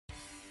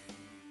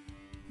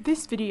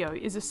This video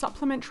is a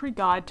supplementary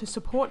guide to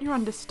support your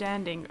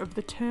understanding of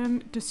the term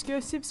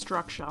discursive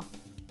structure.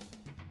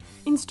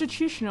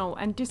 Institutional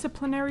and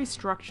disciplinary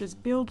structures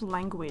build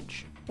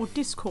language, or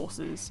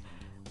discourses,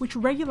 which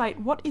regulate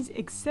what is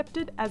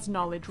accepted as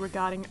knowledge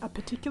regarding a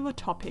particular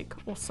topic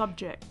or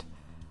subject.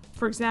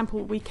 For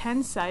example, we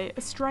can say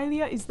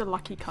Australia is the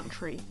lucky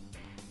country.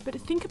 But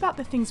think about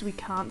the things we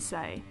can't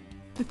say,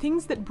 the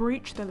things that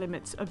breach the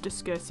limits of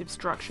discursive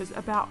structures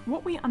about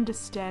what we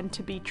understand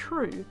to be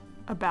true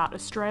about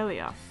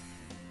Australia.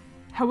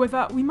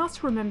 However, we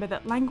must remember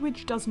that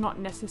language does not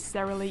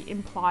necessarily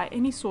imply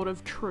any sort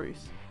of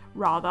truth.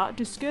 Rather,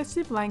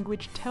 discursive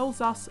language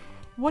tells us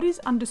what is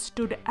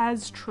understood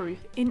as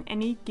truth in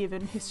any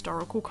given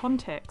historical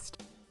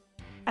context.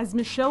 As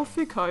Michel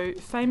Foucault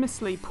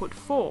famously put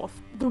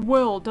forth, the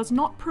world does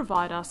not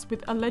provide us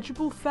with a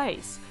legible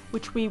face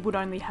which we would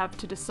only have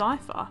to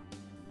decipher.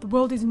 The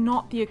world is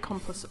not the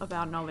accomplice of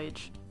our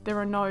knowledge. There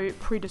are no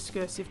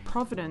prediscursive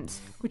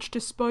providence which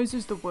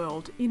disposes the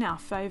world in our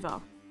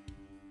favour.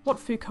 What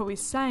Foucault is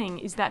saying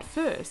is that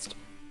first,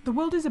 the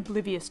world is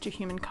oblivious to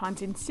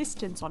humankind's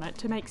insistence on it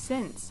to make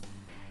sense,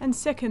 and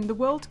second, the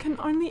world can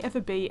only ever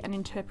be an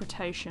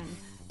interpretation,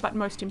 but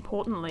most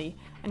importantly,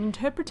 an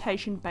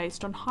interpretation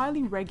based on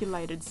highly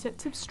regulated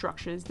sets of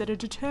structures that are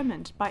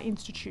determined by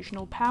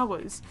institutional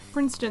powers. For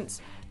instance,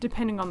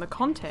 depending on the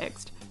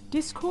context,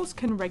 discourse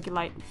can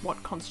regulate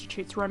what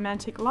constitutes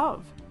romantic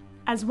love.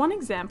 As one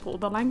example,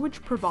 the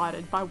language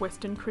provided by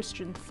Western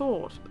Christian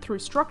thought through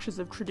structures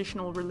of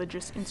traditional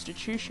religious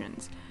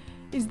institutions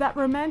is that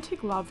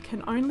romantic love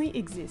can only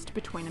exist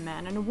between a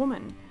man and a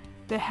woman.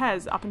 There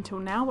has, up until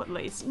now at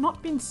least,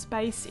 not been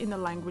space in the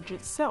language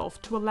itself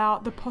to allow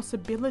the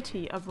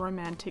possibility of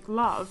romantic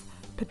love,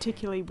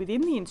 particularly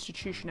within the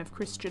institution of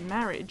Christian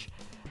marriage,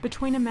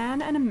 between a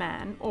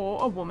man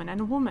or a woman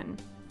and a woman.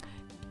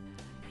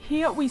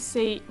 Here we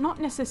see not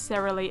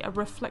necessarily a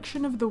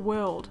reflection of the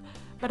world,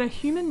 but a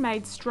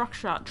human-made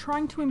structure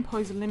trying to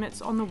impose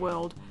limits on the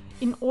world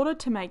in order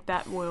to make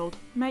that world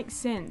make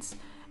sense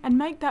and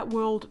make that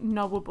world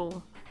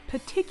knowable,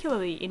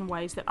 particularly in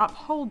ways that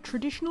uphold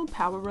traditional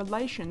power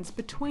relations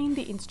between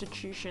the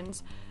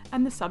institutions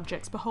and the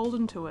subjects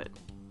beholden to it.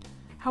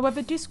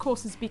 However,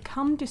 discourses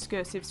become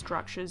discursive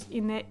structures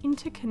in their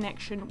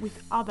interconnection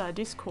with other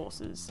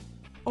discourses,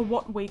 or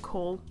what we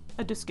call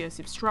a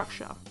discursive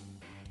structure.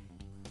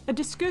 A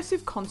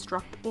discursive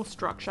construct or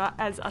structure,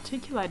 as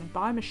articulated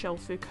by Michel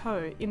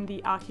Foucault in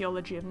The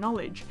Archaeology of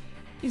Knowledge,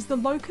 is the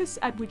locus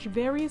at which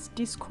various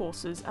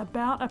discourses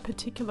about a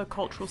particular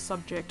cultural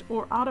subject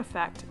or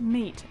artifact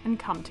meet and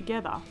come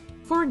together.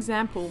 For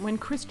example, when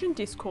Christian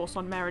discourse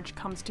on marriage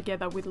comes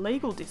together with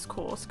legal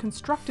discourse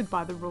constructed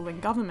by the ruling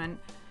government,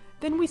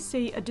 then we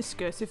see a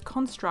discursive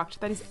construct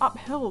that is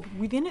upheld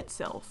within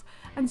itself,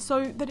 and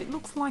so that it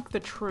looks like the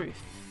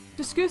truth.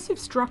 Discursive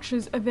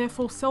structures are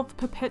therefore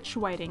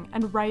self-perpetuating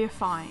and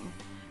reifying.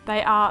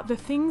 They are the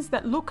things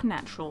that look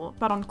natural,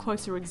 but on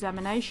closer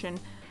examination,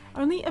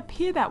 only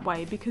appear that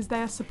way because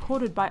they are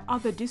supported by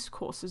other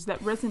discourses that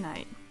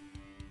resonate.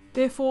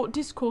 Therefore,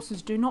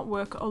 discourses do not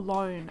work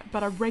alone,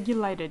 but are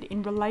regulated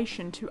in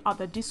relation to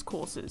other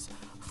discourses,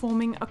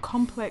 forming a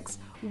complex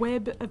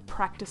web of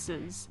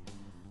practices.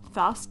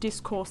 Thus,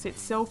 discourse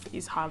itself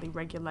is highly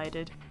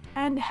regulated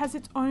and has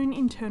its own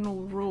internal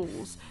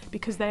rules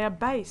because they are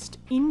based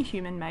in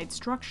human-made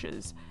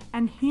structures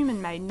and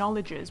human-made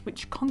knowledges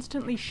which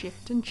constantly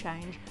shift and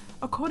change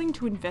according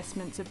to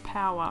investments of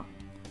power.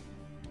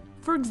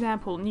 For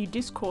example, new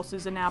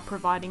discourses are now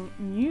providing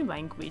new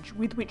language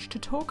with which to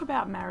talk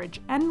about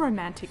marriage and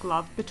romantic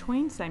love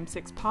between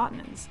same-sex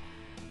partners.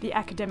 The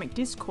academic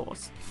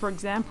discourse, for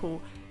example,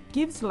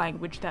 gives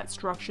language that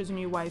structures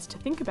new ways to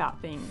think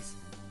about things.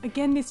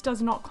 Again, this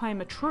does not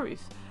claim a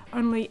truth,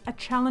 only a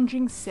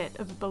challenging set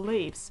of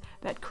beliefs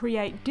that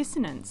create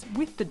dissonance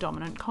with the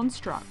dominant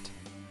construct.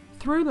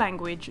 Through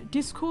language,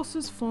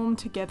 discourses form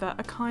together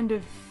a kind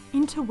of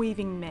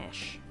interweaving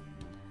mesh,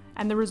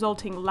 and the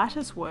resulting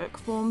lattice work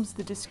forms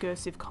the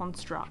discursive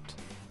construct.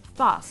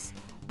 Thus,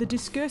 the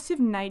discursive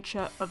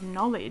nature of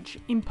knowledge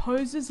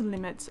imposes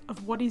limits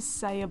of what is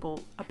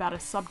sayable about a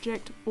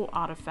subject or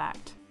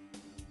artifact.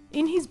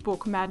 In his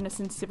book Madness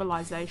and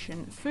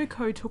Civilization,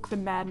 Foucault took the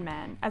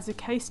madman as a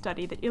case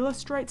study that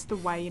illustrates the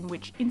way in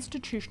which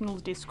institutional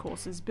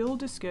discourses build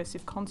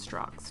discursive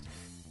constructs.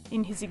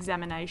 In his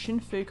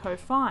examination, Foucault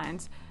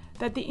finds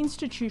that the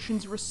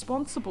institutions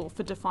responsible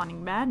for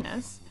defining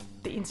madness,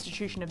 the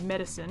institution of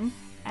medicine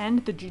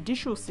and the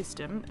judicial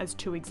system, as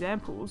two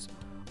examples,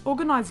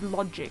 organise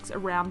logics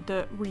around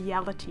the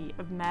reality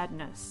of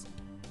madness.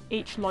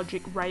 Each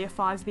logic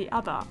reifies the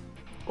other,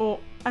 or,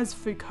 as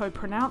Foucault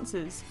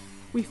pronounces,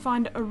 we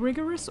find a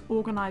rigorous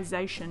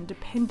organisation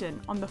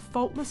dependent on the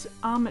faultless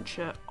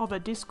armature of a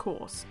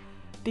discourse.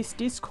 This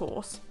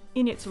discourse,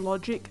 in its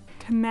logic,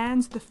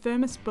 commands the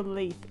firmest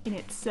belief in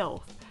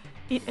itself.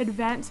 It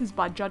advances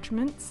by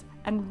judgments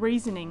and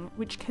reasoning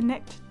which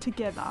connect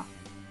together.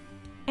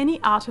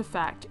 Any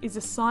artifact is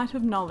a site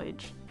of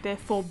knowledge,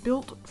 therefore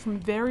built from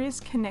various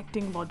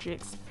connecting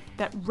logics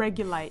that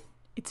regulate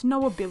its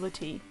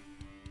knowability.